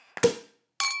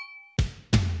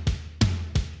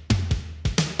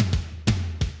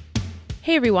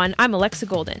Hey everyone, I'm Alexa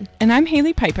Golden. And I'm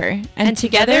Haley Piper. And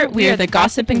together we are the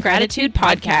Gossip and Gratitude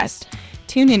Podcast.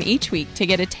 Tune in each week to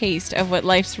get a taste of what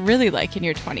life's really like in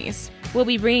your 20s. We'll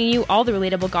be bringing you all the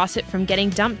relatable gossip from getting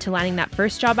dumped to landing that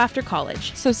first job after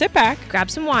college. So sit back,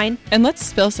 grab some wine, and let's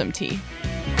spill some tea.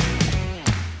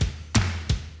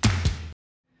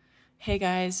 Hey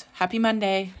guys, happy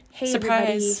Monday. Hey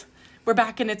surprise. Everybody. We're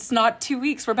back and it's not 2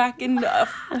 weeks. We're back in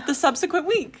the subsequent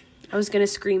week. I was going to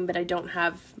scream, but I don't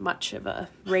have much of a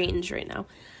range right now.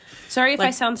 Sorry if I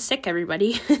sound sick,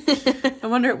 everybody. I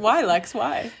wonder why, Lex,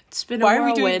 why? It's been a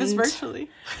whirlwind. whirlwind. Why are we doing this virtually?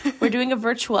 We're doing a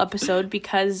virtual episode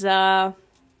because the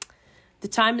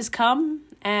time has come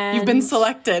and... You've been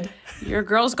selected. Your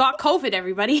girl's got COVID,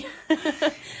 everybody.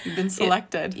 You've been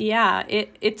selected.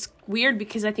 It's weird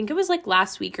because I think it was like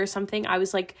last week or something. I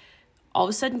was like all of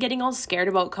a sudden getting all scared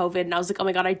about COVID and I was like, oh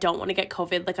my God, I don't want to get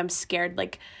COVID. Like I'm scared,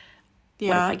 like... What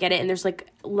if I get it and there's like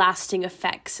lasting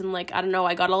effects and like I don't know,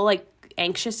 I got all like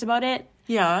anxious about it.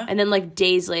 Yeah. And then like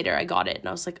days later I got it and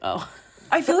I was like, oh.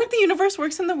 I feel like the universe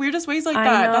works in the weirdest ways like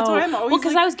that. Know. That's why I'm always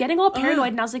because I was getting all paranoid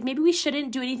and I was like, maybe we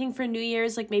shouldn't do anything for New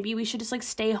Year's. Like maybe we should just like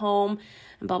stay home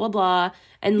and blah, blah, blah.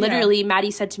 And literally Maddie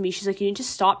said to me, she's like, you need to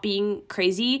stop being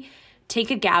crazy.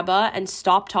 Take a GABA and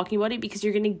stop talking about it because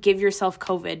you're going to give yourself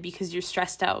COVID because you're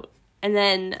stressed out. And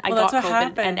then I got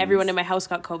COVID and everyone in my house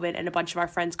got COVID and a bunch of our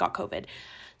friends got COVID.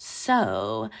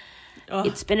 So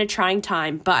it's been a trying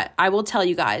time. But I will tell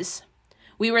you guys,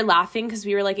 we were laughing because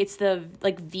we were like, it's the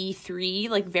like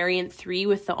V3, like variant 3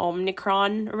 with the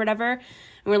Omicron or whatever.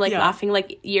 And we're like laughing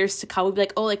like years to come. We'd be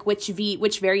like, oh, like which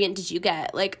variant did you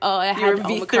get? Like, oh, I had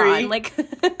Omicron. Like,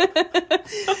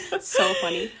 so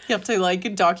funny. You have to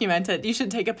like document it. You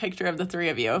should take a picture of the three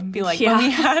of you and be like, when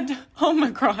we had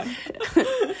Omicron.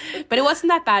 But it wasn't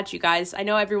that bad, you guys. I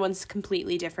know everyone's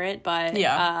completely different, but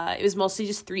it was mostly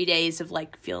just 3 days of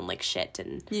like feeling like shit.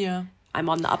 And I'm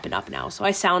on the up and up now. So I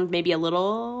sound maybe a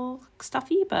little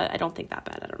stuffy, but I don't think that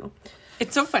bad. I don't know.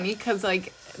 It's so funny because,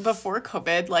 like, before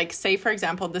COVID, like, say, for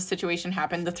example, this situation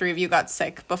happened, the three of you got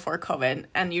sick before COVID,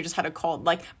 and you just had a cold,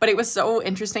 like, but it was so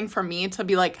interesting for me to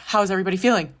be like, how's everybody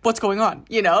feeling? What's going on?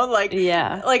 You know? Like,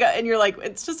 like, and you're like,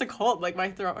 it's just a cold, like, my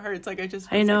throat hurts, like,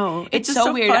 I know. Like, it's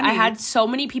so weird. Funny. I had so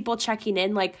many people checking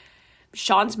in, like,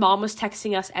 Sean's mom was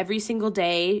texting us every single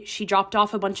day. She dropped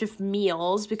off a bunch of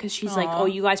meals because she's like, oh,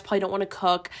 you guys probably don't want to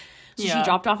cook. So she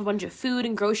dropped off a bunch of food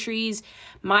and groceries.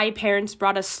 My parents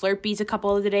brought us Slurpees a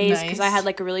couple of the days because I had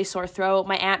like a really sore throat.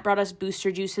 My aunt brought us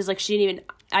booster juices. Like I didn't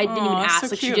even ask. So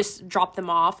like cute. She just dropped them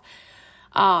off.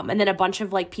 And then a bunch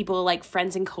of like people, like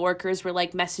friends and coworkers were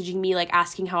like messaging me, like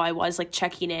asking how I was, like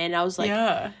checking in. I was like,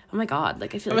 oh my God,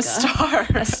 like I feel like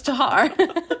a star.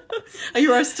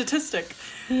 You are a statistic.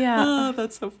 Yeah. Oh,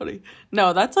 that's so funny.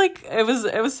 No, that's like, it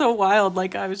was so wild.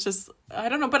 Like I was just, I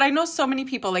don't know, but I know so many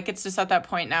people, like it's just at that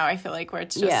point now, I feel like where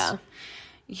it's just,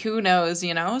 who knows,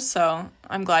 you know? So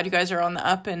I'm glad you guys are on the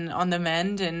up and on the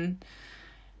mend and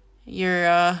you're,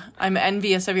 I'm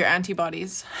envious of your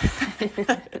antibodies.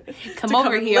 Come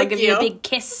over here, I'll give you a big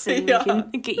kiss and we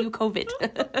can get you COVID.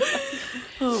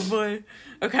 Oh boy.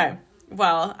 Okay.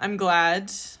 Well, I'm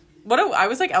glad. I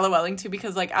was like LOLing too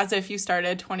because like as if you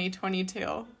started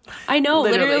 2022. I know,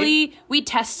 literally we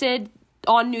tested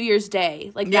on New Year's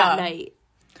Day, like that night.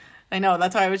 I know,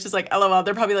 that's why I was just like LOL.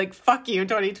 They're probably like fuck you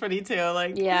 2022.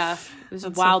 Like it was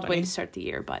a wild way to start the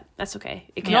year, but that's okay.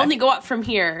 It can only go up from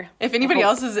here. If anybody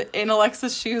else is in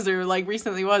Alexa's shoes or like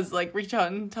recently was, like reach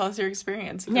out and tell us your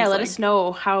experience. Let us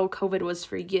know how COVID was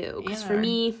for you because for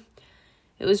me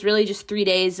it was really just 3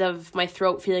 days of my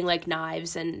throat feeling like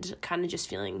knives and kind of just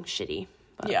feeling shitty.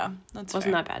 But that's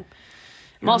wasn't that bad.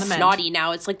 I'm all snotty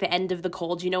now. It's like the end of the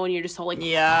cold, you know, when you're just all like,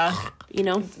 you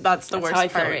know? That's the worst how I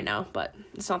part. feel right now, but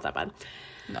it's not that bad.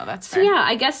 No, that's fair. So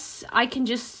I guess I can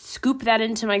just scoop that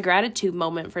into my gratitude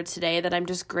moment for today, that I'm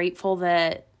just grateful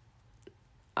that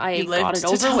I got it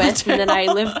over with and then I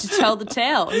lived to tell the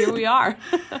tale. Here we are.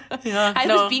 I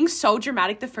was being so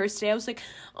dramatic the first day. I was like,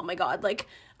 oh my God, like,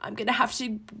 I'm going to have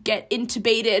to get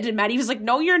intubated. And Maddie was like,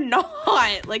 no, you're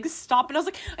not. Like, stop. And I was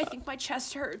like, I think my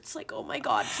chest hurts. Like, oh my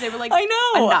God. So they were like, I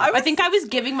know. I think I was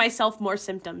giving myself more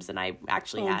symptoms than I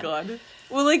actually had. Oh God.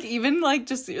 Well, like, even like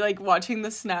just like watching the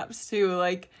snaps too,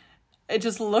 like it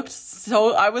just looked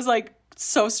so, I was like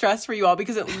so stressed for you all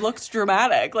because it looked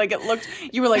dramatic. Like it looked,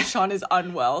 you were like, Sean is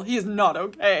unwell. He is not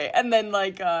okay. And then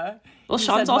like, well,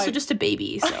 Sean's also just a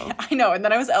baby. So I know. And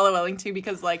then I was LOLing too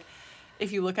because like,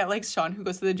 if you look at like Sean who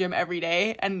goes to the gym every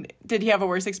day, and did he have a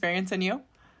worse experience than you?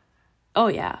 Oh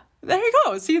yeah. There you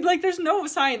go. See, like there's no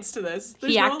science to this.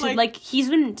 There's he acted like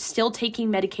he's been still taking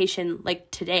medication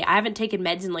like today. I haven't taken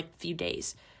meds in like a few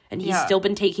days. And he's still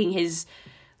been taking his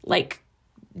like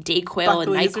Dayquil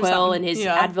and NyQuil and his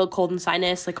Advil cold and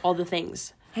sinus, like all the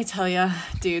things. I tell ya,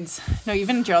 dudes. No,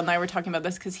 even Gerald and I were talking about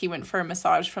this because he went for a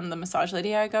massage from the massage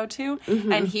lady I go to.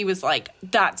 And he was like,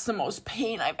 that's the most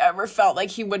pain I've ever felt. Like,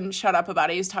 he wouldn't shut up about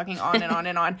it. He was talking on and on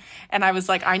and on. And I was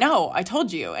like, I know, I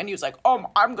told you. And he was like,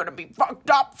 I'm going to be fucked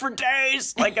up for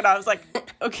days. Like, and I was like,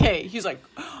 okay. He's like,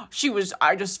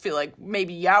 I just feel like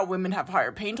maybe, women have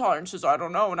higher pain tolerances. I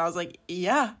don't know. And I was like,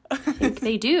 yeah. I think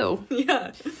they do.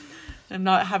 Yeah. And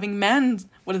not having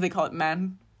what do they call it?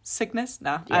 Man sickness?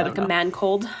 Nah, I don't know. A man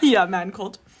cold. Yeah, man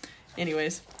cold.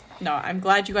 Anyways, no, I'm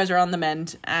glad you guys are on the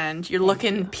mend and you're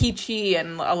looking peachy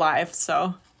and alive.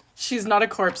 So she's not a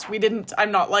corpse.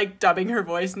 I'm not like dubbing her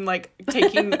voice and like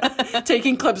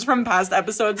taking clips from past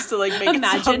episodes to like make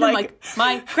it sound like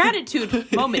my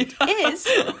gratitude moment is.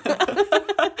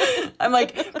 I'm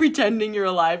like pretending you're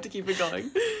alive to keep it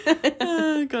going.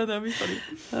 Oh, God, that'd be funny.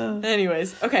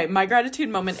 Anyways, okay, my gratitude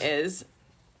moment is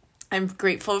I'm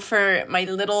grateful for my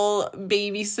little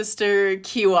baby sister,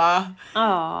 Kiwa.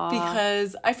 Aww.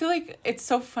 Because I feel like it's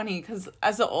so funny because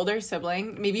as the older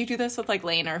sibling, maybe you do this with like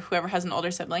Lane or whoever has an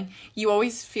older sibling, you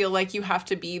always feel like you have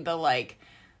to be the like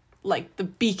the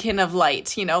beacon of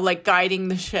light, you know, like guiding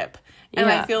the ship. And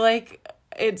I feel like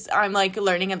I'm like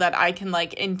learning that I can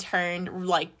like in turn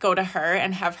like go to her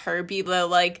and have her be the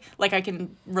like I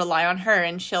can rely on her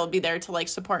and she'll be there to like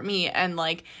support me and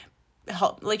like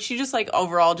help. Like she just like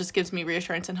overall just gives me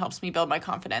reassurance and helps me build my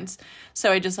confidence.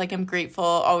 So I just like am grateful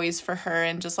always for her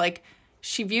and just like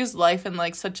she views life in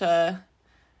like such a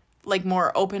like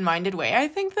more open-minded way I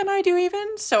think than I do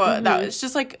even. So that it's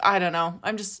just like I don't know.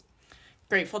 I'm just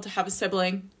grateful to have a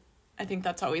sibling. I think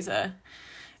that's always a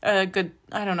good,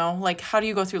 I don't know, like how do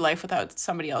you go through life without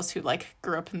somebody else who like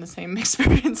grew up in the same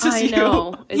experience as you? I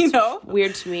know. It's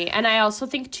weird to me. And I also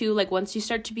think too, like once you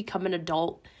start to become an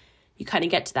adult, you kind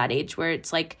of get to that age where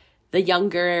it's like the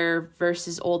younger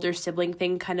versus older sibling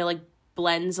thing kind of like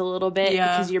blends a little bit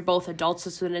because you're both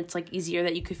adults. So then it's like easier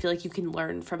that you could feel like you can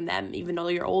learn from them even though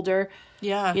you're older.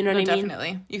 Yeah. You know what I mean?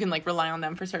 Definitely. You can like rely on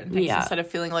them for certain things instead of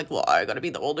feeling like, well, I got to be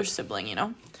the older sibling, you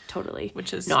know? Totally.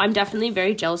 Which is... No, I'm definitely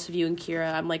very jealous of you and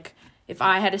Kira. I'm like, if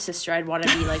I had a sister, I'd want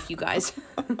to be like you guys.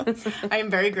 I am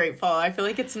very grateful. I feel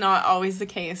like it's not always the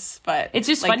case, but... It's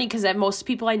just like, funny because most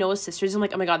people I know as sisters, I'm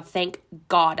like, oh my God, thank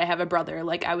God I have a brother.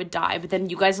 Like, I would die. But then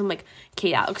you guys, I'm like,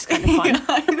 okay, that looks kind of fun.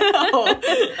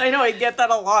 I know. I get that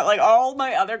a lot. Like, all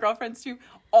my other girlfriends, too,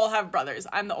 all have brothers.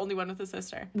 I'm the only one with a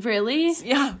sister. Really?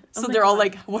 Yeah. So they're all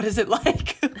like, what is it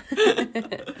like?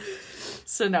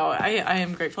 So, no, I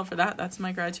am grateful for that. That's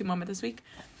my gratitude moment this week.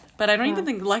 But I don't even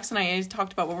think Lex and I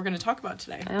talked about what we're going to talk about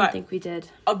today. I don't think we did.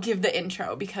 I'll give the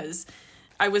intro because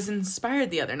I was inspired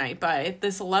the other night by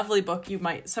this lovely book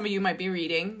some of you might be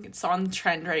reading. It's on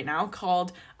trend right now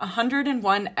called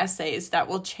 101 Essays That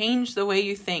Will Change the Way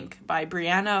You Think by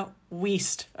Brianna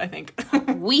Wiest, I think.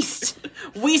 Wiest.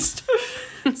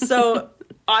 So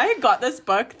I got this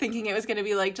book thinking it was going to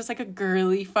be like just like a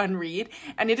girly fun read.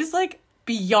 And it is like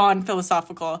beyond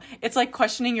philosophical. It's like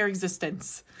questioning your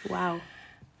existence. Wow.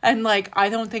 And, like, I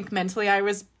don't think mentally I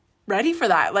was ready for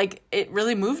that. Like, it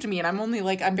really moved me, and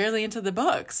I'm barely into the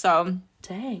book, so.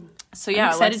 Dang. So, yeah.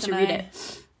 I'm excited to read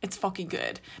it. It's fucking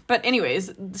good. But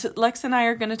anyways, Lex and I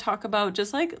are going to talk about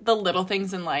just, like, the little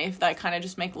things in life that kind of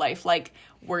just make life, like,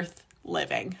 worth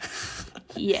living.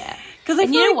 Yeah.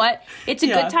 And you know what? It's a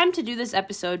good time to do this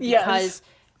episode because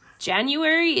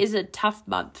January is a tough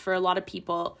month for a lot of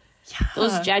people. Yeah.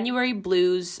 Those January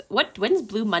blues. When's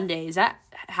Blue Monday? Is that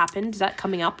happened? Is that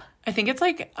coming up? I think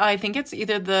it's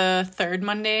either the third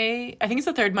Monday. I think it's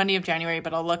the third Monday of January,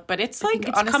 but I'll look. But it's like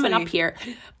honestly coming up here.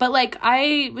 But like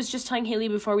I was just telling Haley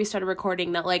before we started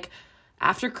recording that like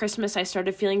after Christmas I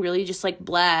started feeling really just like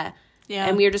blah. Yeah.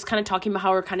 And we were just kind of talking about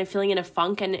how we're kind of feeling in a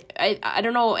funk. And I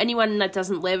don't know anyone that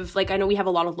doesn't live, like I know we have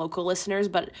a lot of local listeners,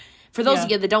 but for those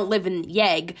of you that don't live in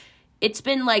Yegg, it's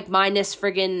been like minus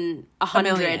friggin'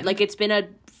 100. Like it's been a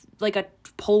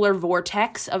polar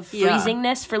vortex of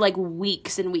freezingness for like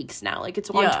weeks and weeks now. Like it's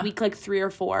on to week like 3 or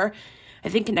 4. I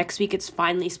think next week it's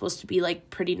finally supposed to be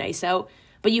like pretty nice out.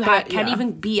 But you can't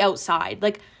even be outside.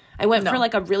 Like I went for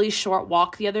like a really short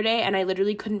walk the other day and I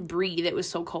literally couldn't breathe. It was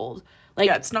so cold.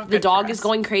 Like it's not good. The dog is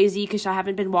going crazy because I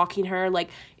haven't been walking her. Like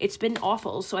it's been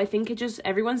awful. So I think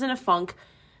everyone's in a funk.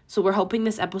 So we're hoping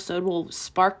this episode will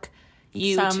spark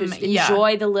you to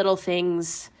enjoy the little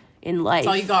things in life. That's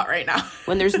all you got right now.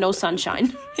 When there's no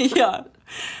sunshine. Yeah.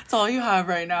 It's all you have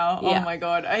right now. Yeah. Oh my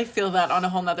God. I feel that on a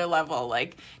whole nother level.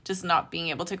 Like just not being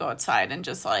able to go outside and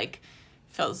just like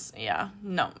feels,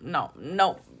 no,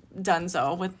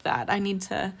 dunzo with that. I need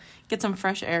to get some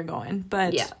fresh air going.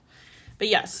 But But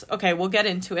yes, okay, we'll get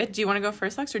into it. Do you want to go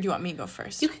first, Lex, or do you want me to go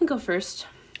first? You can go first.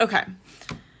 Okay.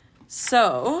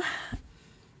 So,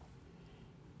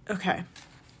 okay.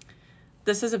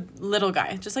 This is a little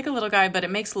guy, just like a little guy, but it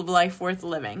makes life worth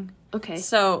living. Okay.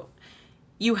 So,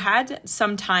 you had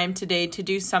some time today to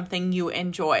do something you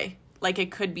enjoy. Like,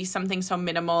 it could be something so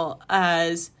minimal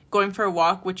as going for a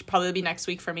walk, which probably be next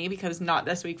week for me because not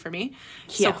this week for me.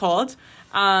 So cold.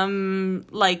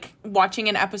 Like, watching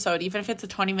an episode, even if it's a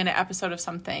 20-minute episode of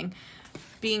something.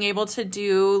 Being able to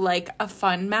do, like, a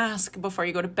fun mask before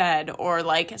you go to bed, or,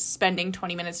 like, spending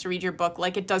 20 minutes to read your book.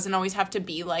 Like, it doesn't always have to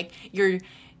be, like, your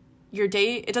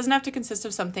day. It doesn't have to consist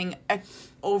of something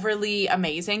overly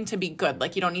amazing to be good.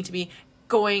 Like, you don't need to be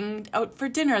going out for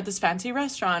dinner at this fancy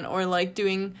restaurant, or, like,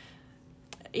 doing,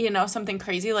 you know, something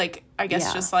crazy. Like, I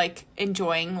guess just, like,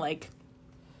 enjoying, like,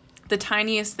 the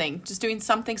tiniest thing. Just doing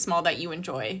something small that you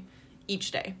enjoy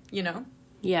each day, you know?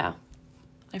 Yeah.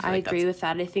 I agree with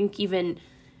that. I think even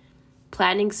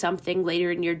planning something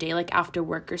later in your day, like after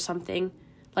work or something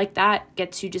like that,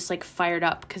 gets you just, like, fired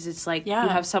up, because it's like you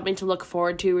have something to look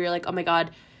forward to where you're like, oh my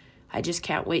God, I just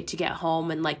can't wait to get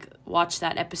home and, like, watch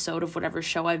that episode of whatever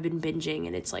show I've been binging,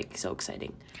 and it's, like, so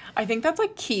exciting. I think that's,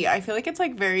 like, key. I feel like it's,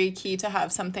 like, very key to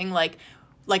have something like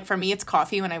for me, it's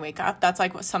coffee when I wake up. That's,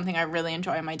 like, something I really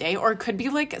enjoy in my day. Or it could be,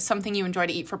 like, something you enjoy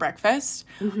to eat for breakfast.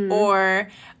 Mm-hmm.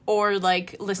 Or,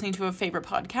 like, listening to a favorite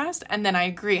podcast. And then I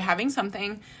agree, having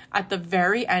something at the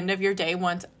very end of your day,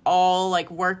 once all, like,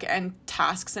 work and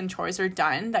tasks and chores are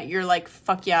done, that you're like,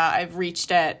 fuck yeah, I've reached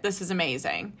it. This is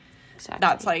amazing. Exactly.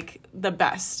 That's, like, the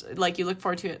best. Like, you look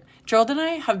forward to it. Gerald and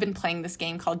I have been playing this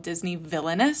game called Disney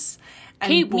Villainous.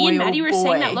 Okay, me and Maddie were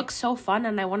saying that looks so fun,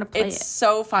 and I want to play it. It's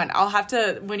so fun. I'll have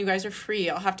to, when you guys are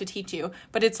free, I'll have to teach you.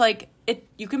 But it's like,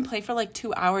 you can play for, like,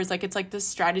 2 hours. Like, it's like this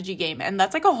strategy game. And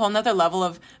that's, like, a whole nother level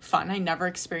of fun I never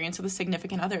experienced with a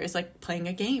significant other, is, like, playing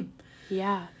a game.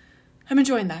 Yeah. I'm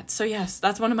enjoying that. So, yes,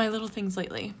 that's one of my little things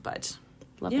lately. But,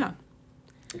 love it.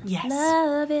 Yes.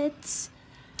 Love it.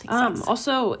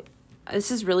 Also, this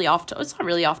is really it's not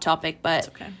really off topic, but... It's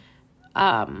okay.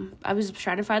 I was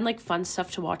trying to find, like, fun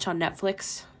stuff to watch on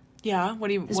Netflix. Yeah,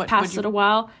 this past little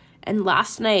while, and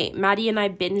last night Maddie and I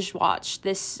binge watched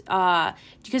this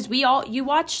because you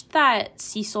watched that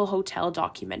Cecil Hotel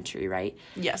documentary, right?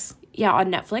 Yes. Yeah, on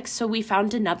Netflix. So we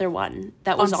found another one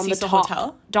that was on Cecil the top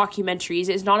Hotel? Documentaries.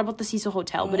 It's not about the Cecil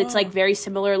Hotel, but it's, like, very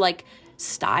similar, like,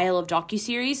 style of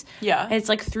docuseries. Yeah. And it's,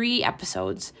 like, 3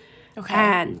 episodes. Okay.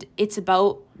 And it's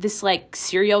about this, like,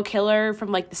 serial killer from,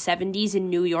 like, the 70s in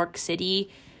New York City.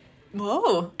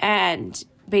 Whoa. And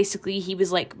basically he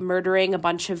was, like, murdering a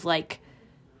bunch of, like,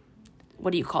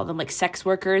 what do you call them? Like, sex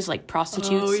workers, like,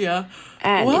 prostitutes. Oh, yeah.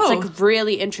 And it's, like,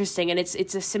 really interesting. And it's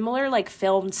a similar, like,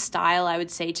 film style, I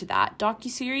would say, to that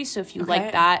docuseries. So if you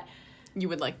like that... You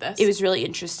would like this. It was really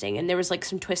interesting. And there was, like,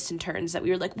 some twists and turns that we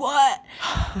were like, what?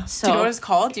 So, Do you know what it's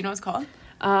called? Do you know what it's called?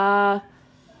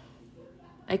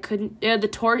 I couldn't...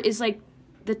 is, like,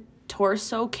 the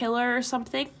Torso Killer or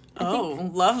something. I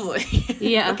think. Lovely.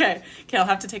 Yeah. Okay, I'll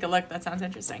have to take a look. That sounds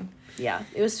interesting. Yeah,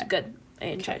 it was good. I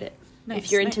enjoyed it. Nice,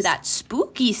 if you're into that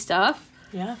spooky stuff.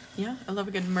 Yeah. I love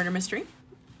a good murder mystery.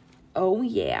 Oh,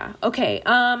 yeah. Okay,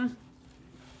 I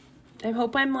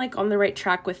hope I'm, like, on the right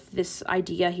track with this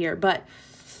idea here, but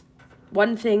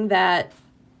one thing that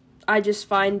I just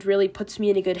find really puts me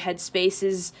in a good headspace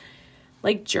is,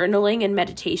 like, journaling and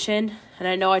meditation. And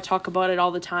I know I talk about it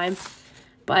all the time,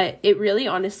 but it really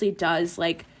honestly does,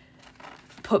 like,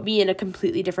 put me in a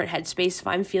completely different headspace if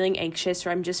I'm feeling anxious or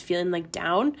I'm just feeling, like,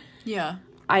 down. Yeah.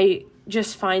 I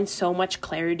just find so much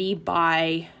clarity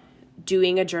by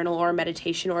doing a journal or a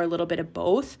meditation or a little bit of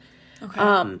both.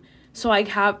 Okay. So I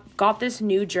have got this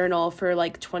new journal for,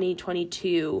 like,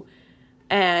 2022,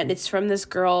 and it's from this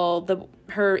girl.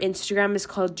 Her Instagram is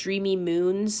called Dreamy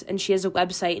Moons, and she has a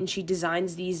website, and she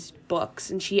designs these books,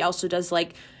 and she also does,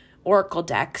 like, oracle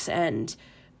decks and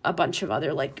a bunch of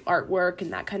other, like, artwork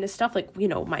and that kind of stuff, like, you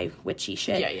know, my witchy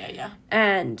shit. Yeah.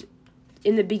 And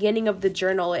in the beginning of the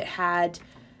journal, it had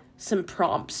some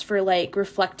prompts for, like,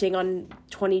 reflecting on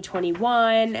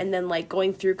 2021 and then, like,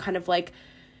 going through kind of, like,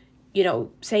 you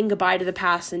know, saying goodbye to the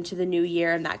past and to the new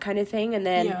year and that kind of thing. And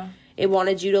then it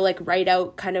wanted you to, like, write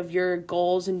out kind of your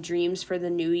goals and dreams for the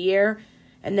new year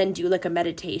and then do, like, a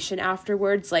meditation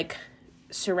afterwards, like,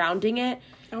 surrounding it.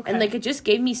 Okay. And, like, it just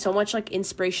gave me so much, like,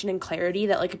 inspiration and clarity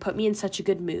that, like, it put me in such a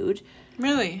good mood.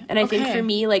 Really? And I think for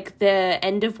me, like, the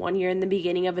end of one year and the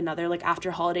beginning of another, like,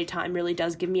 after holiday time really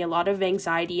does give me a lot of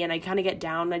anxiety, and I kind of get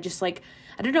down. I just, like,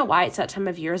 I don't know why it's that time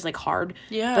of year is, like, hard.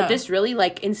 Yeah. But this really,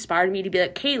 like, inspired me to be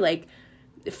like, hey, like,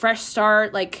 fresh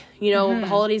start, like, you know, the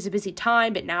holidays a busy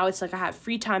time, but now it's like I have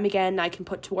free time again. I can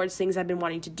put towards things I've been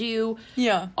wanting to do.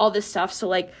 Yeah. All this stuff. So,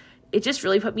 like, it just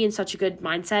really put me in such a good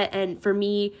mindset. And for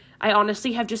me, I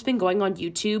honestly have just been going on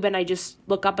YouTube and I just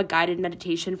look up a guided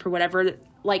meditation for whatever,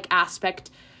 like, aspect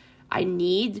I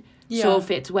need. Yeah. So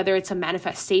if it's, whether it's a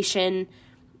manifestation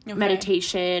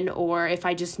meditation, or if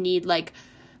I just need, like,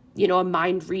 you know, a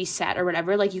mind reset or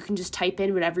whatever, like, you can just type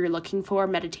in whatever you're looking for,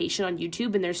 meditation, on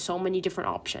YouTube, and there's so many different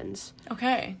options.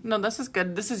 Okay. No, this is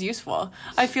good. This is useful.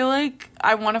 I feel like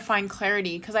I want to find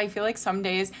clarity, because I feel like some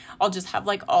days I'll just have,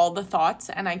 like, all the thoughts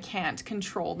and I can't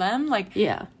control them. Like,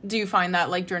 yeah. Do you find that,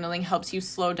 like, journaling helps you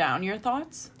slow down your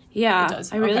thoughts? Yeah, it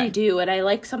does. I really do. And I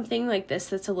like something like this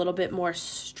that's a little bit more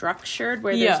structured,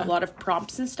 where there's a lot of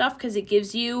prompts and stuff, because it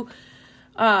gives you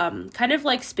kind of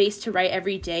like space to write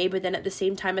every day, but then at the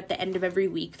same time, at the end of every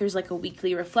week, there's like a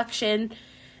weekly reflection,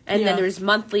 and then there's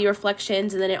monthly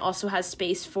reflections, and then it also has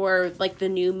space for like the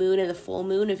new moon and the full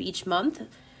moon of each month.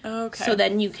 Okay. So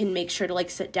then you can make sure to like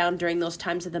sit down during those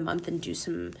times of the month and do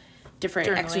some different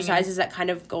exercises that kind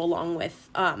of go along with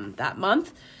that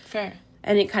month. Fair.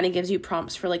 And it kind of gives you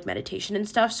prompts for like meditation and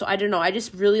stuff. So I don't know, I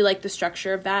just really like the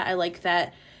structure of that. I like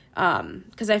that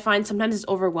because I find sometimes it's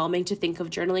overwhelming to think of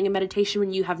journaling and meditation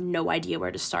when you have no idea where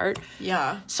to start.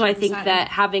 Yeah. So I think that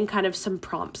having kind of some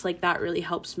prompts like that really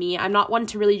helps me. I'm not one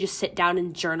to really just sit down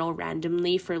and journal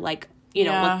randomly for like, you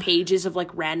know, like pages of like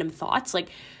random thoughts. Like,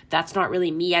 that's not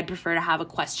really me. I'd prefer to have a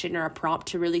question or a prompt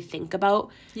to really think about.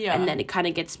 Yeah. And then it kind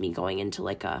of gets me going into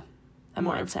like a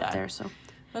mindset there. So.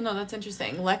 Oh, no, that's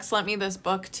interesting. Lex lent me this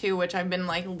book too, which I've been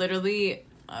like literally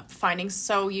finding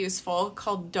so useful,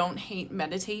 called Don't Hate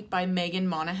Meditate by Megan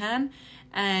Monahan.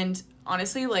 And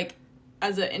honestly, like,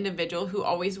 as an individual who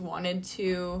always wanted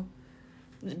to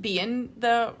be in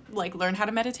the, like, learn how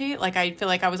to meditate, like, I feel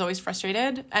like I was always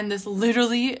frustrated, and this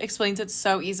literally explains it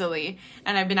so easily.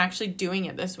 And I've been actually doing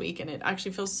it this week, and it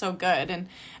actually feels so good. And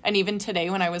even today,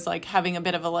 when I was like having a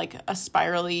bit of a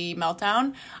spirally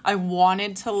meltdown, I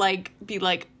wanted to like be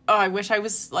like, oh, I wish I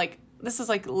was like, this is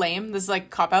like lame, this is like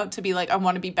cop out to be like, I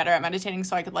want to be better at meditating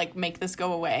so I could like make this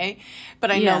go away. But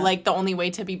I know like the only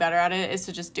way to be better at it is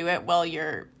to just do it while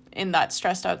you're in that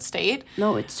stressed out state.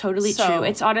 No, it's totally true.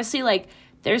 It's honestly like,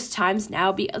 there's times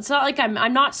now, it's not like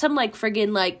I'm not some like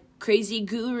friggin' like crazy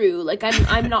guru. Like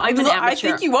I'm not, I'm an amateur. I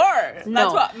think you are. No.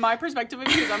 That's what my perspective of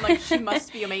you is. I'm like, she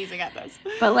must be amazing at this.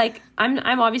 But like,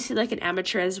 I'm obviously like an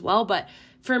amateur as well, but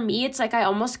for me, it's like I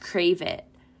almost crave it.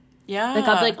 Yeah. Like,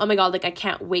 I'm like, oh my God, like, I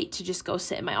can't wait to just go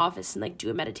sit in my office and, like, do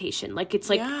a meditation. Like, it's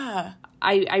like,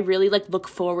 I really, like, look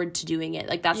forward to doing it.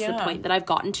 Like, that's the point that I've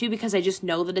gotten to, because I just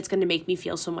know that it's going to make me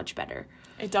feel so much better.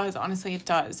 It does. Honestly, it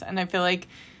does. And I feel like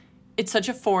it's such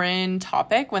a foreign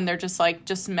topic when they're just, like,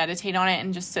 just meditate on it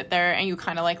and just sit there and you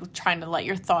kind of, like, trying to let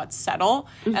your thoughts settle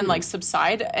and, like,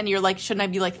 subside. And you're like, shouldn't I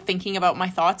be, like, thinking about my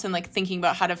thoughts and, like, thinking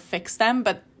about how to fix them?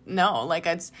 But no, like,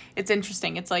 it's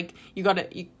interesting. It's like, you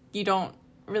don't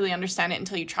really understand it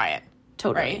until you try it.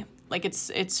 Totally. Right? Like, it's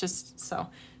just, so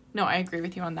no, I agree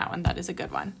with you on that one. That is a good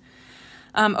one.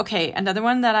 Okay, another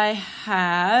one that I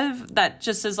have that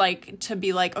just is like, to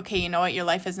be like, okay, you know what, your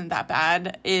life isn't that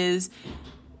bad, is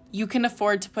you can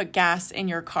afford to put gas in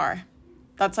your car.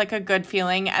 That's like a good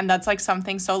feeling, and that's like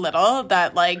something so little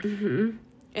that like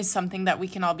is something that we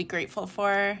can all be grateful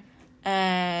for.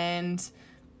 And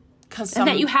and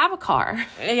that you have a car.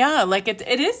 Yeah, like it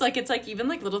is like, it's like even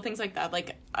like little things like that.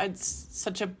 Like, it's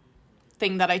such a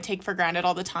thing that I take for granted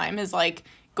all the time, is like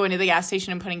going to the gas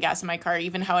station and putting gas in my car,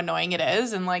 even how annoying it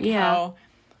is, and like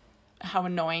how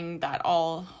annoying that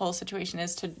whole situation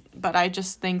is but I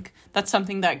just think that's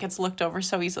something that gets looked over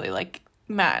so easily. Like,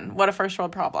 man, what a first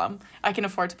world problem. I can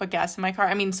afford to put gas in my car.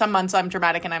 I mean, some months I'm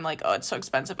dramatic and I'm like, oh, it's so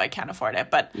expensive, I can't afford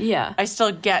it. But I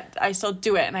still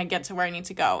do it, and I get to where I need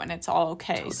to go, and it's all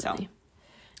okay. Totally. So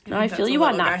no, I feel you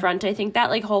on that front. I think that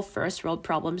like whole first world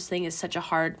problems thing is such a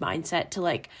hard mindset to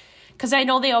like, because I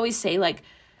know they always say like,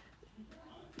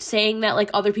 saying that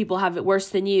like other people have it worse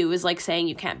than you is like saying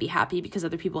you can't be happy because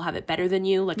other people have it better than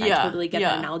you. Like, I totally get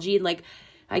that analogy, and like,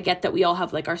 I get that we all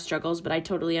have, like, our struggles, but I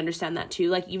totally understand that, too.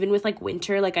 Like, even with, like,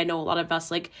 winter, like, I know a lot of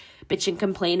us, like, bitch and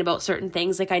complain about certain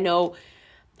things. Like, I know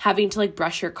having to, like,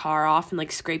 brush your car off and, like,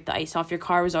 scrape the ice off your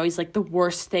car was always, like, the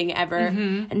worst thing ever.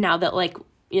 And now that, like,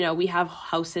 you know, we have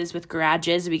houses with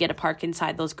garages, we get to park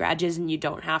inside those garages and you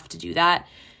don't have to do that.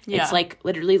 It's, like,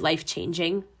 literally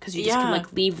life-changing because you just can,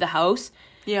 like, leave the house.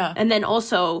 And then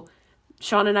also,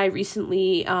 Sean and I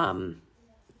recently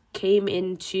came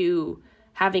into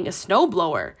having a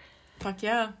snowblower. Fuck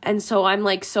yeah. And so I'm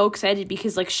like so excited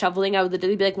because like shoveling, I would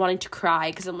literally be like wanting to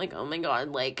cry because I'm like, oh my God,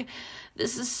 like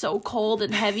this is so cold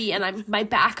and heavy and my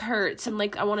back hurts and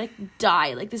like I want to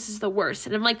die. Like this is the worst.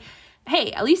 And I'm like,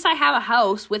 hey, at least I have a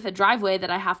house with a driveway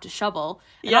that I have to shovel.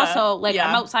 And also like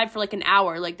I'm outside for like an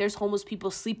hour. Like there's homeless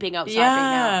people sleeping outside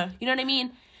right now. You know what I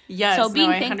mean? Yes. So being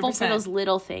thankful for those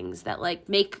little things that like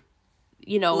make,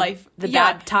 you know, life, the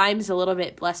bad times a little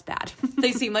bit less bad.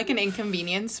 They seem like an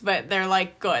inconvenience, but they're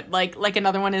like good. Like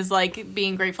another one is like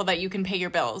being grateful that you can pay your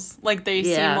bills. Like they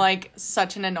seem like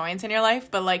such an annoyance in your life,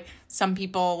 but like some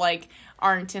people like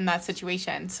aren't in that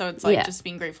situation. So it's like just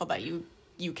being grateful that you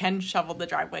can shovel the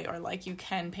driveway or like you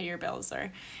can pay your bills,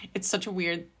 or it's such a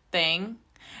weird thing.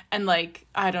 And like,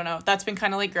 I don't know, that's been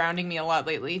kind of like grounding me a lot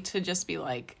lately to just be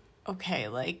like, okay,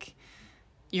 like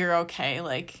you're okay,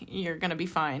 like you're gonna be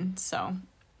fine. So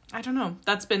I don't know,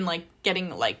 that's been like getting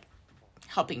like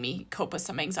helping me cope with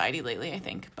some anxiety lately, I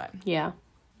think. But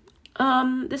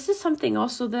this is something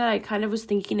also that I kind of was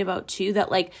thinking about too,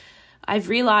 that like I've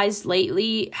realized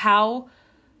lately how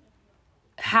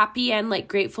happy and like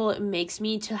grateful it makes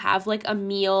me to have like a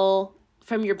meal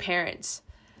from your parents.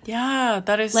 Yeah,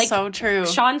 that is like, so true.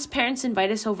 Sean's parents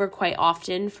invite us over quite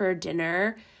often for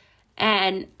dinner,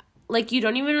 and like you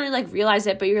don't even really like realize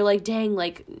it, but you're like, dang,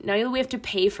 like now we have to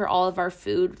pay for all of our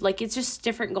food. Like it's just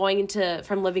different going into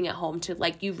from living at home to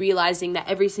like you realizing that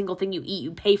every single thing you eat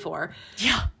you pay for.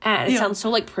 Yeah. And it sounds so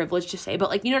like privileged to say, but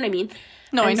like you know what I mean?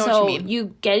 No, I know what you mean.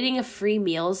 You getting a free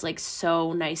meal is like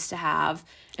so nice to have.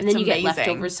 And then you get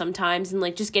leftovers sometimes, and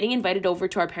like just getting invited over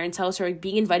to our parents' house or like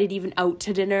being invited even out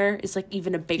to dinner is like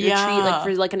even a bigger treat. Like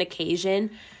for like an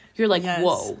occasion, you're like,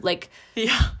 whoa, like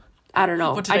I don't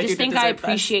know. I just think I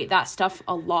appreciate that stuff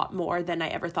a lot more than I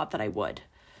ever thought that I would.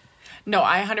 No,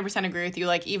 I 100% agree with you.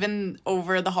 Like even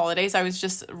over the holidays, I was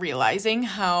just realizing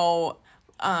how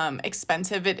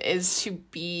expensive it is to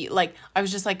be like, I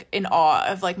was just like in awe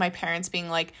of like my parents being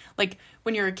like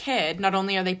when you're a kid, not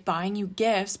only are they buying you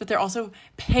gifts, but they're also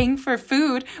paying for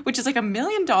food, which is like $1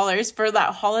 million for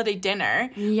that holiday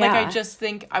dinner. Like I just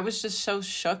think I was just so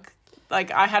shook. Like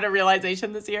I had a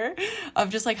realization this year of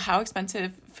just like how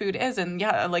expensive food is. And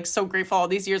I'm like so grateful all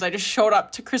these years I just showed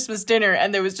up to Christmas dinner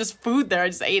and there was just food there. I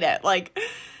just ate it. Like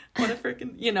what a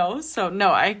freaking, you know? So no,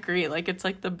 I agree. Like it's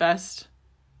like the best.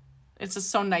 It's just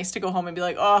so nice to go home and be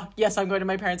like, oh, yes, I'm going to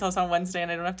my parents' house on Wednesday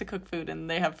and I don't have to cook food and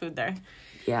they have food there.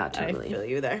 Yeah, totally. I feel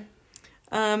you there.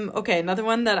 Okay, another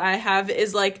one that I have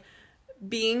is like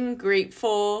being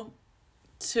grateful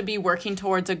to be working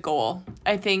towards a goal.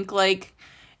 I think like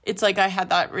it's like I had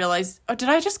that oh, did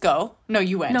I just go? No,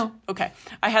 you went. No. Okay.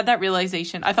 I had that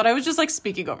realization. I thought I was just like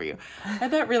speaking over you. I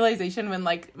had that realization when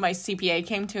like my CPA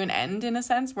came to an end in a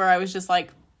sense where I was just like,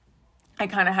 I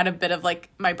kind of had a bit of like,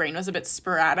 my brain was a bit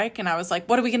sporadic and I was like,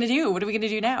 what are we going to do? What are we going to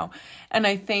do now? And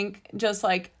I think just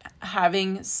like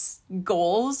having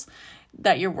goals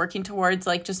that you're working towards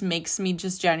like just makes me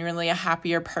just genuinely a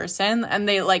happier person. And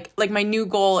they like my new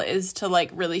goal is to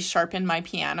like really sharpen my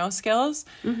piano skills.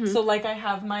 Mm-hmm. So like I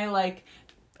have I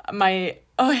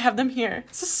have them here.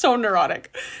 This is so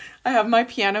neurotic. I have my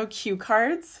piano cue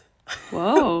cards.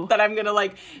 Whoa. That I'm gonna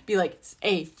like be like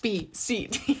A, B, C,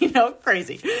 you know,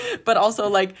 crazy. But also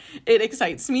like it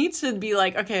excites me to be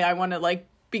like, okay, I want to like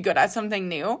be good at something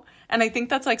new. And I think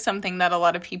that's like something that a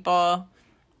lot of people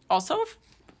also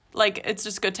like, it's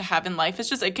just good to have in life. It's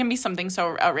just, it can be something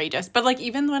so outrageous. But like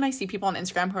even when I see people on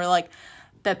Instagram who are like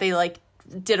that they like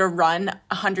did a run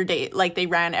 100 days, like they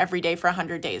ran every day for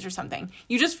 100 days or something,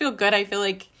 you just feel good. I feel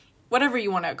like whatever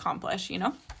you want to accomplish, you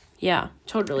know. Yeah,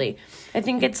 totally. I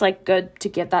think it's like good to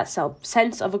get that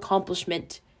sense of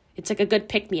accomplishment. It's like a good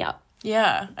pick-me-up.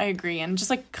 Yeah, I agree. And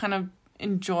just like kind of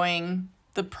enjoying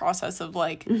the process of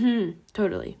like... Mm-hmm,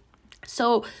 totally.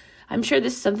 So I'm sure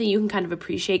this is something you can kind of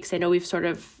appreciate because I know we've sort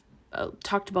of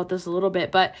talked about this a little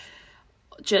bit, but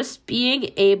just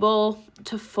being able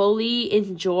to fully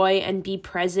enjoy and be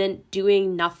present,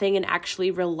 doing nothing and actually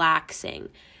relaxing.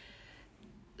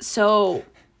 So...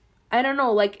 I don't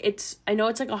know, like, I know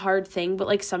it's, like, a hard thing, but,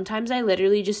 like, sometimes I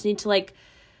literally just need to, like,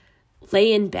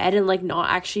 lay in bed and, like, not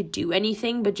actually do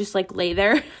anything, but just, like, lay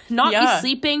there. Not be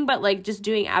sleeping, but, like, just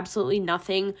doing absolutely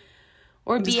nothing.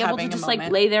 Or just be able to just,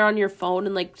 like, lay there on your phone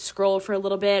and, like, scroll for a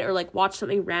little bit or, like, watch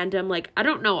something random. Like, I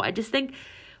don't know. I just think,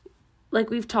 like,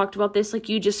 we've talked about this, like,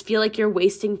 you just feel like you're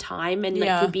wasting time and,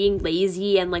 like, you're being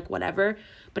lazy and, like, whatever.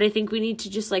 But I think we need to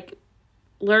just, like,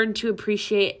 learn to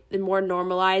appreciate and more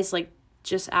normalize, like,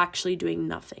 just actually doing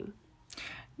nothing.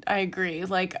 I agree.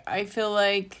 Like, I feel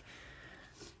like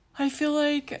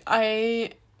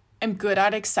I am good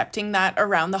at accepting that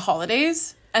around the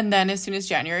holidays. And then as soon as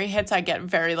January hits, I get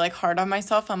very, like, hard on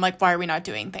myself. I'm like, why are we not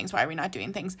doing things? Why are we not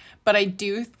doing things? But I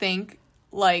do think,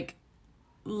 like,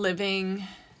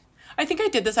 I think I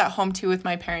did this at home, too, with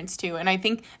my parents, too. And I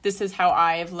think this is how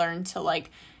I've learned to, like,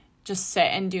 just sit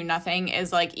and do nothing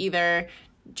is, like, either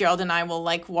Gerald and I will,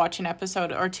 like, watch an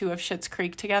episode or two of Schitt's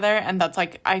Creek together. And that's,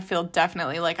 like, I feel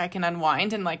definitely like I can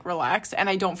unwind and, like, relax. And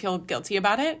I don't feel guilty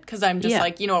about it because I'm just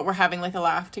like, you know what, we're having, like, a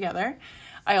laugh together.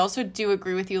 I also do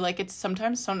agree with you. Like, it's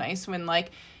sometimes so nice when, like,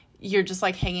 you're just,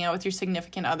 like, hanging out with your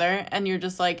significant other and you're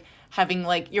just, like, having,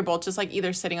 like, you're both just, like,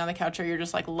 either sitting on the couch or you're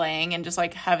just, like, laying and just,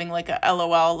 like, having, like, a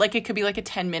LOL. Like, it could be, like, a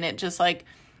 10-minute just, like,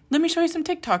 let me show you some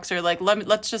TikToks or, like,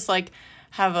 let's just, like,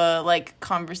 have a, like,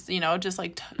 you know, just,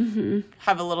 like,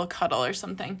 have a little cuddle or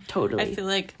something. Totally.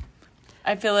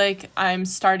 I feel like I'm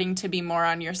starting to be more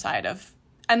on your side of,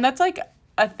 and that's, like,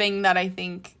 a thing that I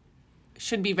think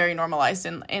should be very normalized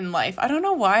in life. I don't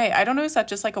know why. I don't know, is that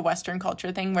just, like, a Western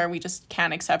culture thing where we just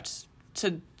can't accept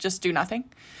to just do nothing?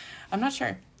 I'm not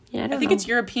sure. Yeah, I think it's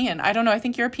European. I don't know. I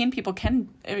think European people can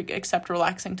accept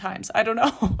relaxing times. I don't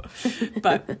know.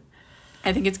 But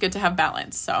I think it's good to have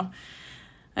balance. So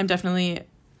I'm definitely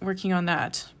working on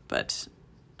that. But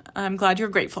I'm glad you're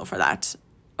grateful for that.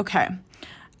 Okay.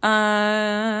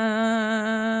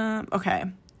 Okay.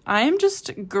 I am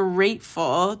just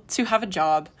grateful to have a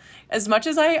job. As much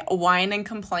as I whine and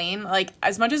complain, like,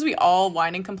 as much as we all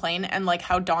whine and complain and, like,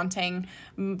 how daunting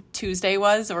Tuesday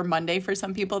was, or Monday for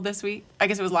some people this week, I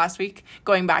guess it was last week,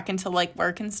 going back into, like,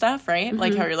 work and stuff, right? Mm-hmm.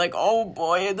 Like, how you're like, oh,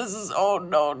 boy, this is, oh,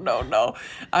 no,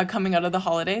 coming out of the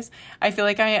holidays. I feel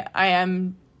like I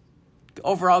am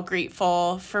overall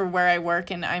grateful for where I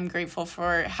work, and I'm grateful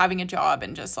for having a job,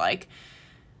 and just, like,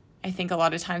 I think a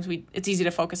lot of times it's easy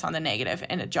to focus on the negative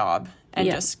in a job and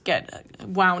just get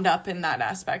wound up in that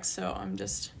aspect. So I'm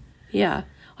just... Yeah.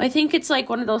 I think it's, like,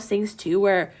 one of those things, too,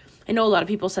 where I know a lot of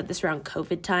people said this around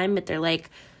COVID time, but they're like,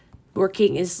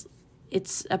 working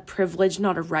it's a privilege,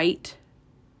 not a right.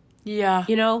 Yeah.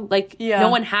 You know? Like, no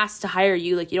one has to hire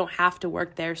you. Like, you don't have to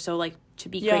work there. So, like, to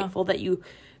be grateful that you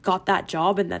got that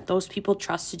job and that those people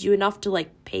trusted you enough to,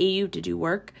 like, pay you to do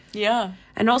work. Yeah.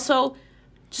 And also...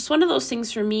 just one of those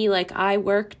things for me, like, I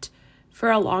worked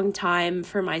for a long time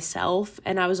for myself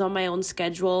and I was on my own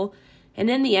schedule. And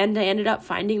in the end, I ended up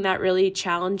finding that really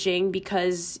challenging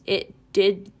because it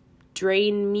did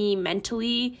drain me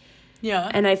mentally. Yeah.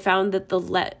 And I found that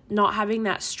not having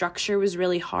that structure was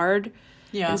really hard.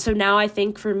 Yeah. And so now I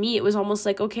think for me, it was almost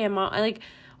like, okay, I'm like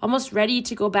almost ready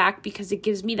to go back because it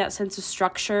gives me that sense of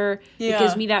structure. Yeah. It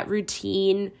gives me that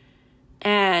routine.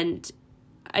 And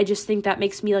I just think that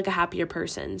makes me, like, a happier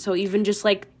person. So even just,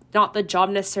 like, not the job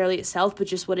necessarily itself, but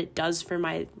just what it does for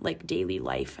my, like, daily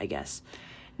life, I guess.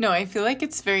 No, I feel like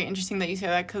it's very interesting that you say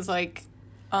that because, like,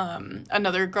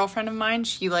 another girlfriend of mine,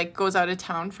 she, like, goes out of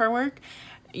town for work.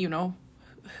 You know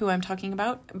who I'm talking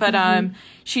about. But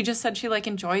she just said she, like,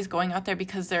 enjoys going out there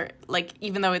because they're, like,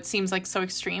 even though it seems, like, so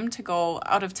extreme to go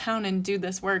out of town and do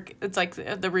this work, it's, like,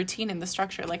 the routine and the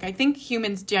structure. Like, I think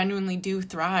humans genuinely do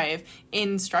thrive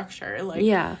in structure. Like,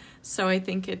 yeah. So I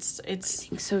think I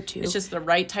think so too. It's just the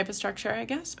right type of structure, I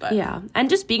guess. But yeah. And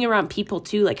just being around people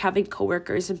too, like having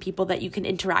coworkers and people that you can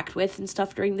interact with and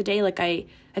stuff during the day. Like, I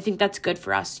think that's good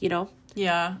for us, you know?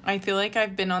 Yeah, I feel like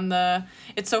I've been on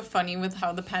it's so funny with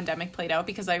how the pandemic played out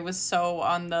because I was so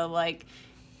on the, like,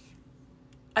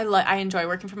 I enjoy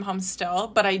working from home still,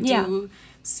 but I do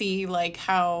see, like,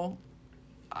 how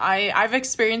I've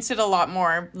experienced it a lot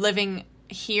more living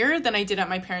here than I did at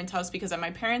my parents' house because at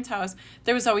my parents' house,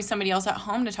 there was always somebody else at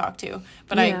home to talk to.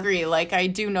 But I agree, like, I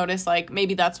do notice, like,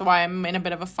 maybe that's why I'm in a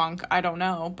bit of a funk. I don't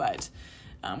know, but...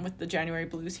 with the January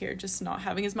blues here, just not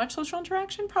having as much social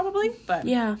interaction, probably. But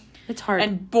yeah, it's hard.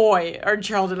 And boy, are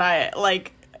Gerald and I,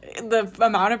 like, the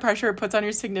amount of pressure it puts on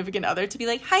your significant other to be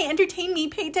like, hi, entertain me,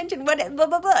 pay attention, what, blah,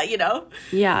 blah, blah, you know?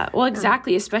 Yeah, well,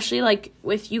 exactly. Especially, like,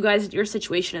 with you guys, your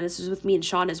situation, and this is with me and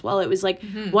Sean as well. It was, like,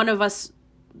 one of us,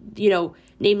 you know,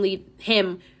 namely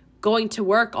him, going to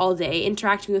work all day,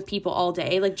 interacting with people all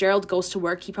day. Like, Gerald goes to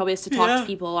work. He probably has to talk to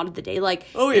people a lot of the day, like,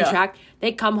 interact.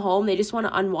 They come home. They just want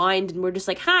to unwind. And we're just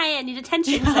like, hi, I need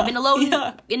attention because I've been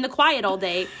alone in the quiet all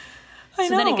day. So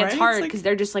then it gets hard because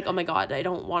they're just like, oh, my God, I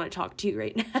don't want to talk to you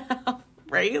right now.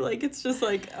 Right? Like, it's just,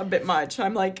 like, a bit much.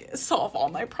 I'm like, solve all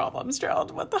my problems, Gerald.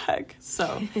 What the heck?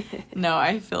 So, no,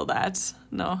 I feel that.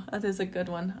 No, that is a good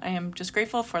one. I am just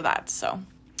grateful for that. So,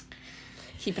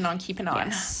 keeping on.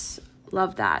 Yes.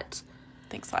 Love that.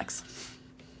 Thanks, Lex.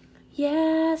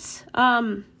 Yes.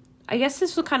 I guess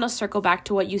this will kind of circle back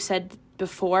to what you said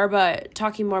before, but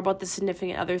talking more about the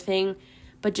significant other thing.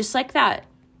 But just like that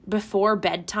before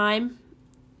bedtime,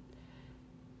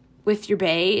 with your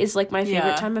bae is like my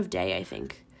favorite time of day, I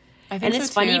think. And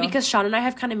it's funny because Sean and I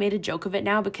have kind of made a joke of it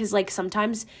now because like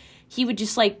sometimes he would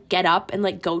just like get up and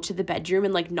like go to the bedroom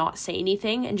and like not say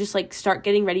anything and just like start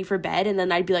getting ready for bed, and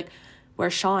then I'd be like,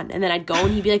 where's Sean? And then I'd go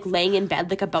and he'd be like laying in bed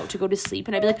like about to go to sleep,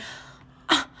 and I'd be like,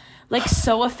 like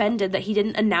so offended that he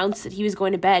didn't announce that he was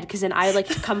going to bed, because then I like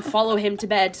come follow him to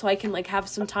bed so I can like have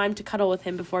some time to cuddle with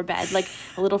him before bed, like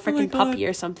a little freaking puppy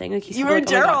or something. Like you were like,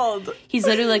 Gerald. Oh, he's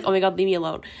literally like, oh my god, leave me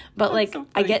alone. But that's like so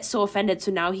I get so offended,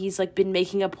 so now he's like been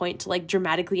making a point to like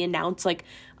dramatically announce like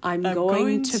I'm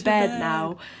going to bed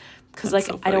now, because like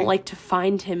so I don't like to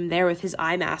find him there with his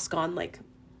eye mask on, like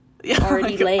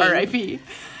already like, laying. R.I.P.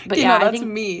 But okay, yeah, no, I think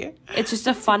me. It's just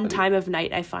a fun time of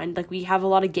night, I find. Like we have a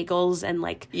lot of giggles and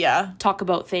like talk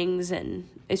about things, and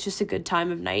it's just a good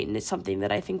time of night, and it's something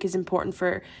that I think is important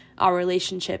for our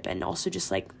relationship and also just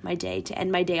like my day, to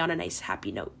end my day on a nice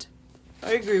happy note.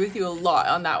 I agree with you a lot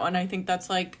on that one. I think that's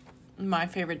like my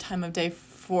favorite time of day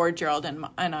for Gerald and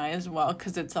I as well,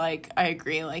 because it's like I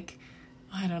agree, like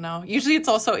I don't know. Usually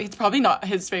it's probably not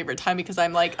his favorite time because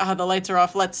I'm like, the lights are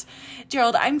off.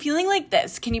 Gerald, I'm feeling like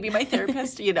this. Can you be my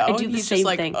therapist? You know? I do the same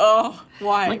just thing. Like, oh,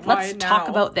 why? Like, why let's now? talk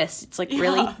about this. It's like,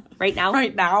 really? Right now?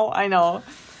 Right now? I know.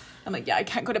 I'm like, yeah, I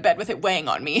can't go to bed with it weighing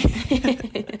on me.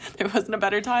 There wasn't a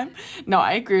better time. No,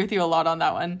 I agree with you a lot on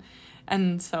that one.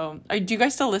 And so, do you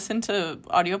guys still listen to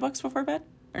audiobooks before bed?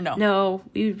 Or no? No,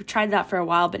 we tried that for a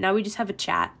while, but now we just have a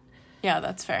chat. Yeah,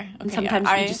 that's fair. Okay, and sometimes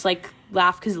we just like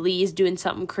laugh because Lee is doing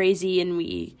something crazy, and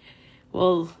we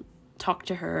will talk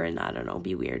to her and I don't know,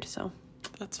 be weird. So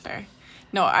that's fair.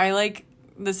 No, I like,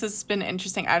 this has been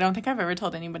interesting. I don't think I've ever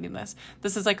told anybody this.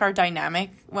 This is like our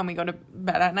dynamic when we go to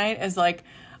bed at night is like,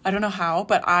 I don't know how,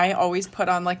 but I always put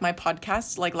on like my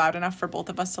podcast like loud enough for both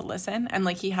of us to listen, and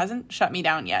like he hasn't shut me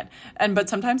down yet. But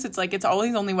sometimes it's like it's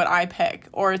always only what I pick,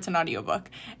 or it's an audiobook.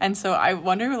 And so I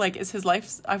wonder like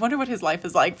I wonder what his life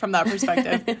is like from that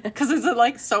perspective, because is it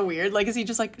like so weird? Like is he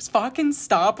just like fucking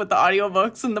stop with the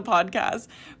audiobooks and the podcast?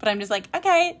 But I'm just like,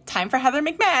 okay, time for Heather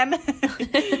McMahon.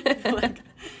 Like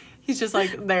he's just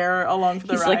like there along for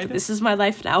the ride. He's like, this is my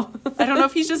life now. I don't know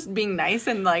if he's just being nice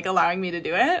and like allowing me to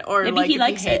do it, or maybe like he if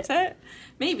likes he hates it.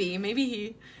 Maybe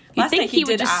he. You think he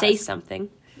would just say something?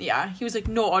 Yeah, he was like,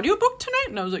 no audiobook tonight,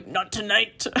 and I was like, not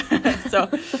tonight. So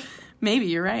maybe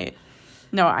you're right.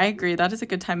 No, I agree. That is a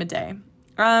good time of day.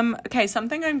 Okay,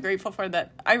 something I'm grateful for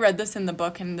that I read this in the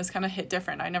book, and this kind of hit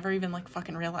different. I never even like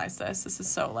fucking realized this. This is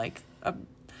so like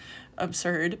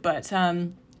absurd, but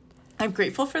I'm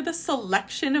grateful for the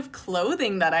selection of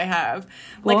clothing that I have.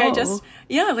 Like, whoa.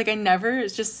 I never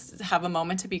just have a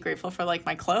moment to be grateful for, like,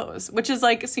 my clothes, which is,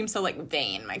 like, it seems so, like,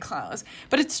 vain, my clothes.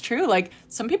 But it's true. Like,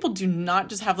 some people do not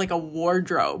just have, like, a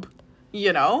wardrobe,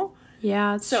 you know?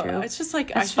 Yeah, it's true. It's just,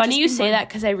 like, it's funny you say that,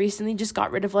 because I recently just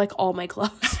got rid of, like, all my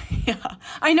clothes. Yeah,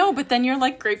 I know, but then you're,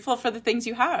 like, grateful for the things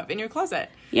you have in your closet.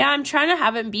 Yeah, I'm trying to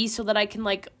have it be so that I can,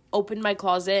 like, open my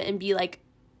closet and be, like,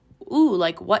 ooh,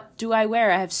 like, what do I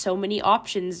wear? I have so many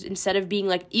options, instead of being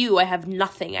like, ew, I have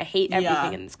nothing. I hate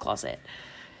everything in this closet.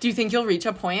 Do you think you'll reach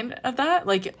a point of that?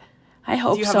 Like, I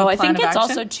hope so. I think it's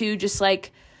also, too, just,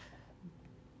 like,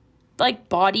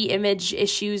 body image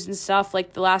issues and stuff.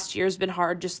 Like, the last year's been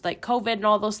hard, just, like, COVID and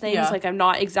all those things. Yeah. Like, I'm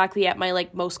not exactly at my,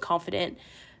 like, most confident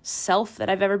self that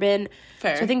I've ever been.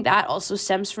 Fair. So I think that also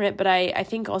stems from it. But I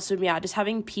think also, just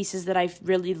having pieces that I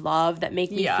really love that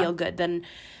make me feel good, then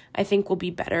I think will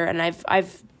be better. And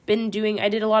I've been I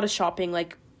did a lot of shopping,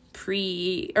 like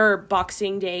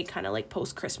Boxing Day, kind of like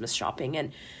post-Christmas shopping,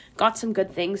 and got some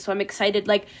good things. So I'm excited.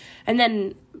 Like, and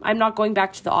then I'm not going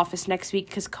back to the office next week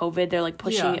because COVID, they're like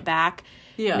pushing it back.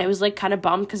 Yeah. And I was like kind of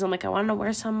bummed because I'm like, I want to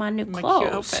wear some of my new clothes.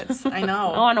 Cute outfits. I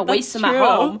know. I want to waste them at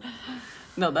home.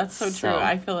 No, that's so true.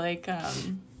 I feel like,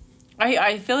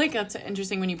 I feel like that's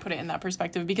interesting when you put it in that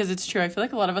perspective, because it's true. I feel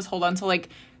like a lot of us hold on to like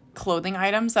clothing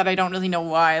items that I don't really know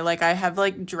why. Like, I have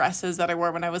like dresses that I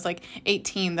wore when I was like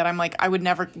 18 that I'm like, I would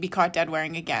never be caught dead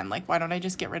wearing again. Like, why don't I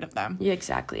just get rid of them? Yeah,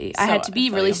 exactly. So I had to be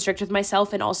really strict with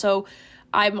myself, and also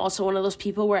I'm also one of those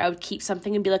people where I would keep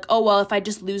something and be like, oh, well, if I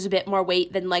just lose a bit more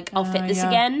weight, then like I'll fit this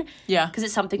again. Yeah. Because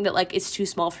it's something that like it's too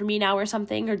small for me now or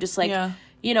something, or just like,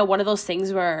 you know, one of those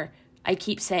things where I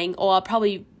keep saying, oh, I'll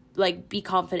probably like be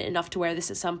confident enough to wear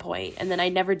this at some point, and then I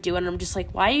never do, and I'm just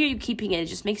like, why are you keeping it? It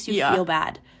just makes you feel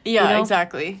bad. Yeah, you know?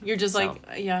 Exactly. You're just like,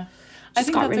 I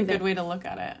think that's a good way to look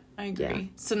at it. I agree. Yeah.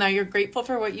 So now you're grateful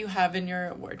for what you have in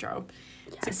your wardrobe.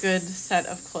 Yes. It's a good set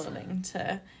of clothing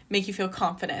to make you feel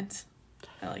confident.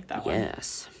 I like that one.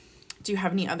 Yes. Do you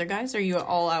have any other guys, or are you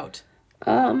all out?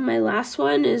 My last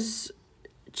one is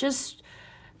just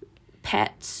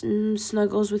pets and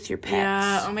snuggles with your pets.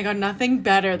 Yeah. Oh my God, nothing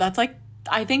better. That's like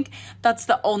I think that's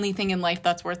the only thing in life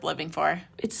that's worth living for.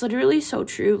 It's literally so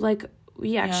true. Like,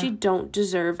 we actually don't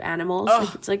deserve animals.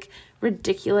 Like, it's like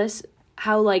ridiculous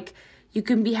how like you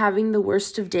can be having the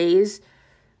worst of days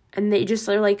and they just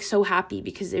are like so happy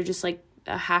because they're just like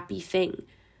a happy thing.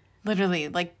 Literally,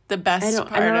 like the best part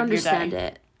of your day. I don't understand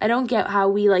it. I don't get how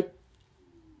we like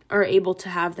are able to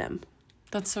have them.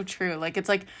 That's so true. Like, it's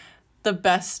like the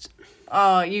best.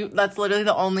 That's literally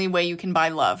the only way you can buy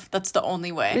love. That's the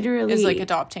only way. Literally. Is like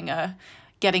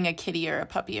getting a kitty or a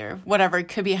puppy or whatever. It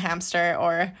could be a hamster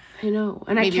or. I know.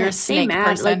 And maybe I can't stay mad.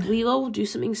 Person. Like, Lilo will do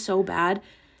something so bad.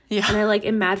 Yeah. And I like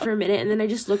am mad for a minute and then I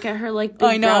just look at her like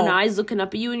big brown eyes looking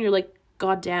up at you and you're like,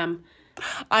 God damn.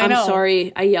 I'm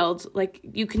sorry. I yelled. Like,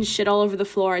 you can shit all over the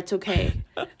floor. It's okay.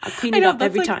 I'll clean it up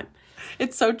every time.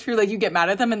 It's so true. Like, you get mad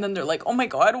at them and then they're like, oh my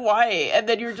God, why? And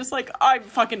then you're just like, I'm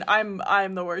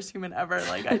the worst human ever.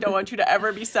 Like, I don't want you to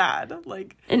ever be sad.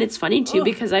 Like, and it's funny too,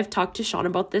 because I've talked to Sean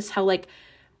about this, how like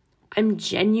I'm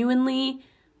genuinely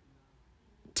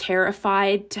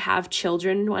terrified to have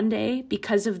children one day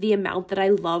because of the amount that I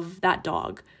love that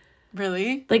dog.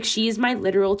 Really? Like, she is my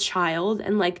literal child,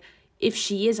 and like, if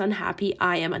she is unhappy,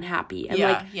 I am unhappy. And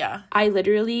I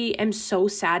literally am so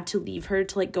sad to leave her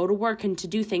to like go to work and to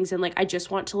do things. And like, I just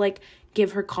want to like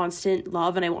give her constant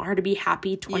love and I want her to be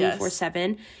happy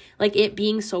 24/7. Like, it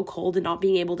being so cold and not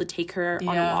being able to take her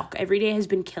on a walk every day has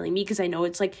been killing me, because I know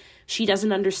it's like she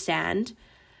doesn't understand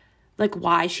like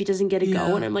why she doesn't get to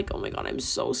go. And I'm like, oh my God, I'm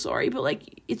so sorry. But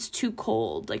like, it's too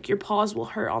cold. Like, your paws will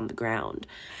hurt on the ground.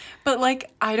 But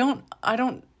like, I don't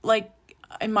like,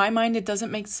 in my mind, it doesn't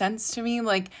make sense to me,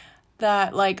 like,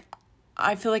 that, like,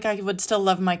 I feel like I would still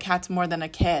love my cats more than a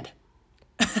kid.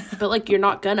 But, like, you're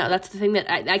not gonna. That's the thing that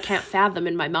I can't fathom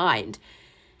in my mind.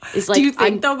 Is like, do you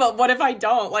think, though, but what if I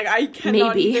don't? Like, I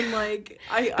cannot even, like,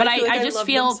 I just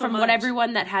feel from what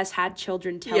everyone that has had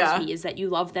children tells me is that you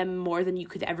love them more than you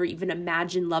could ever even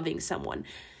imagine loving someone.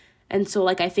 And so,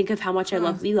 like, I think of how much I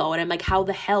love Lilo, and I'm like, how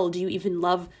the hell do you even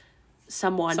love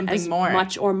someone something as more.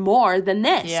 Much or more than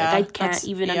this? Like, I can't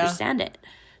even understand it.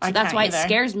 So that's why it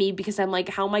scares me, because I'm like,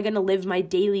 how am I going to live my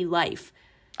daily life?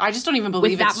 I just don't even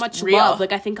believe with that much real. Love.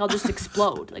 Like, I think I'll just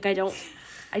explode. Like, I don't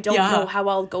know how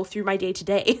I'll go through my day to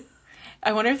day.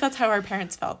 I wonder if that's how our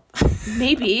parents felt.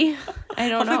 Maybe. I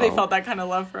don't know. Hopefully they felt that kind of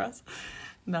love for us.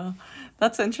 No,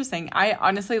 that's interesting. I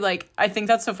honestly, like, I think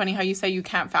that's so funny how you say you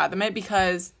can't fathom it,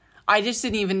 because I just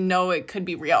didn't even know it could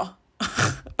be real.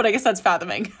 But I guess that's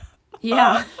fathoming.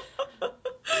 Yeah.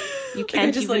 You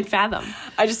can't just even fathom.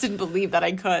 I just didn't believe that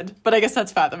I could, but I guess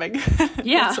that's fathoming.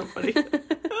 Yeah. That's so funny.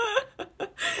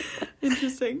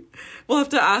 Interesting. We'll have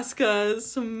to ask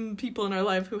some people in our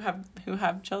life who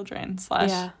have children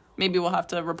 / maybe we'll have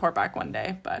to report back one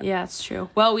day. But yeah, it's true.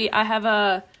 Well, I have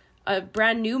a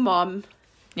brand new mom.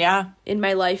 Yeah. In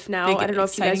my life now. I don't know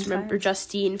if you guys remember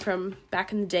Justine from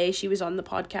back in the day. She was on the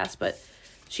podcast, but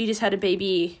she just had a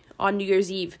baby on New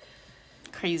Year's Eve.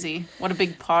 Crazy. What a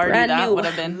big party that would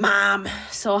have been. Mom.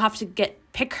 So I'll have to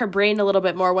pick her brain a little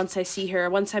bit more once I see her.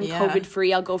 Once I'm COVID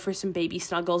free, I'll go for some baby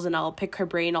snuggles and I'll pick her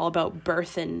brain all about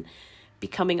birth and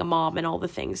becoming a mom and all the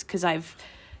things. Because I've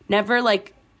never,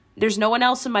 like, there's no one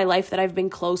else in my life that I've been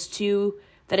close to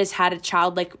that has had a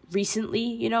child, like, recently,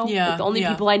 you know? Yeah. Like, the only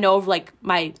people I know of, like,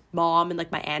 my mom and,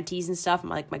 like, my aunties and stuff, and,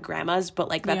 like, my grandmas. But,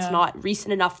 like, that's not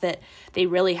recent enough that they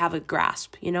really have a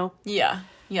grasp, you know? Yeah.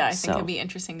 Yeah, I think it'd be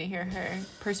interesting to hear her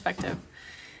perspective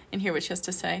and hear what she has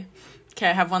to say. Okay,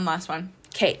 I have one last one.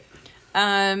 Okay.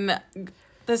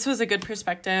 This was a good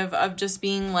perspective of just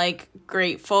being, like,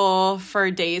 grateful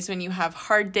for days when you have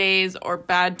hard days or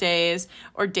bad days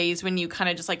or days when you kind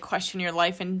of just, like, question your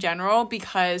life in general,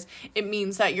 because it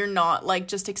means that you're not, like,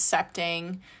 just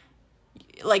accepting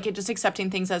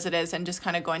things as it is and just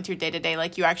kind of going through day to day.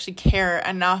 Like, you actually care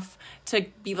enough to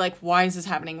be like, why is this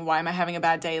happening? Why am I having a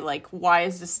bad day? Like, why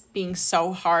is this being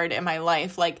so hard in my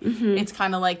life? Like, it's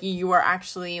kind of like you are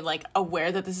actually, like,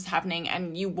 aware that this is happening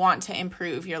and you want to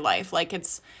improve your life. Like,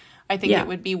 I think it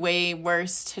would be way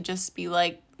worse to just be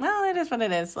like, well, it is what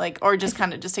it is. Like, or just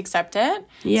kind of just accept it.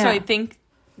 Yeah. So I think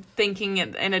thinking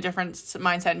in a different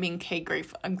mindset and being,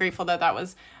 I'm grateful that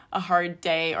was a hard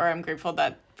day, or I'm grateful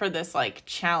that for this, like,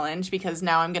 challenge, because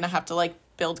now I'm gonna have to, like,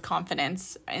 build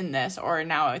confidence in this, or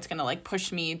now it's gonna, like,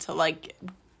 push me to, like,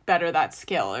 better that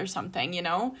skill or something, you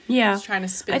know? Yeah. Just trying to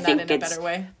spin that in a better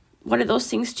way. One of those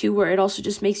things too where it also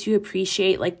just makes you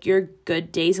appreciate, like, your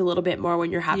good days a little bit more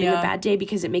when you're having a bad day,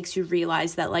 because it makes you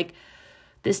realize that, like,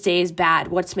 this day is bad.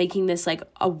 What's making this, like,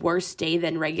 a worse day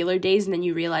than regular days? And then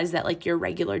you realize that, like, your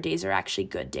regular days are actually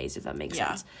good days, if that makes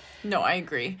sense. No, I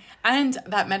agree. And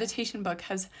that meditation book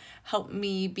has helped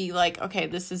me be like, okay,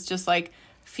 this is just, like,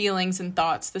 feelings and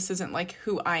thoughts. This isn't like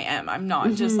who I am. I'm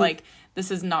not just like,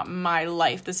 this is not my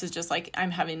life. This is just like,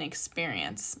 I'm having an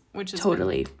experience, which is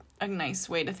totally a nice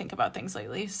way to think about things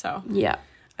lately. So yeah,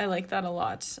 I like that a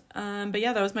lot. But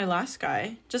yeah, that was my last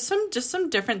guy. Just some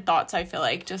different thoughts, I feel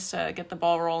like, just to get the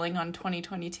ball rolling on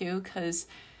 2022, because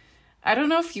I don't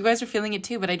know if you guys are feeling it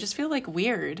too, but I just feel like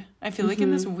weird. I feel like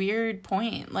in this weird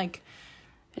point, like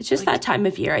it's just that time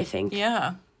of year, I think.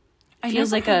 Yeah. It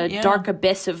feels like a dark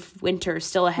abyss of winter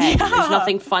still ahead. Yeah. There's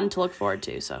nothing fun to look forward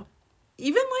to, so.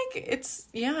 Even like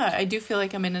I do feel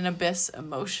like I'm in an abyss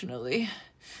emotionally.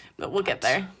 But we'll get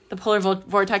there. The polar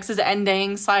vortex is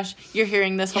ending / you're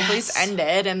hearing this. Hopefully it's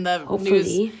ended and the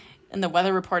news and the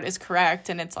weather report is correct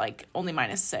and it's like only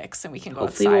 -6 and we can go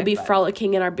hopefully outside. We'll be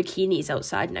frolicking in our bikinis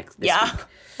outside this week.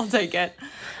 I'll take it.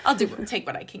 I'll take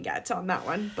what I can get on that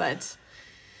one. But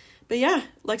yeah,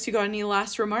 Lex, you got any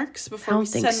last remarks before we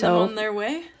send them on their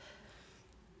way?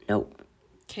 Nope.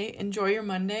 Okay, enjoy your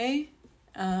Monday.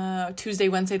 Tuesday,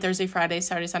 Wednesday, Thursday, Friday,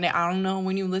 Saturday, Sunday. I don't know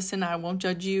when you listen. I won't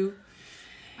judge you.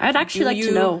 I'd actually like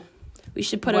to know. We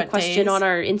should put a question on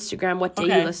our Instagram what day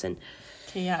you listen.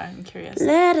 Okay, yeah, I'm curious.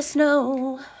 Let us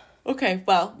know. Okay,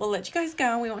 well, we'll let you guys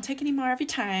go. We won't take any more of your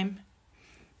time.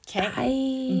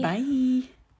 Okay. Bye. Bye.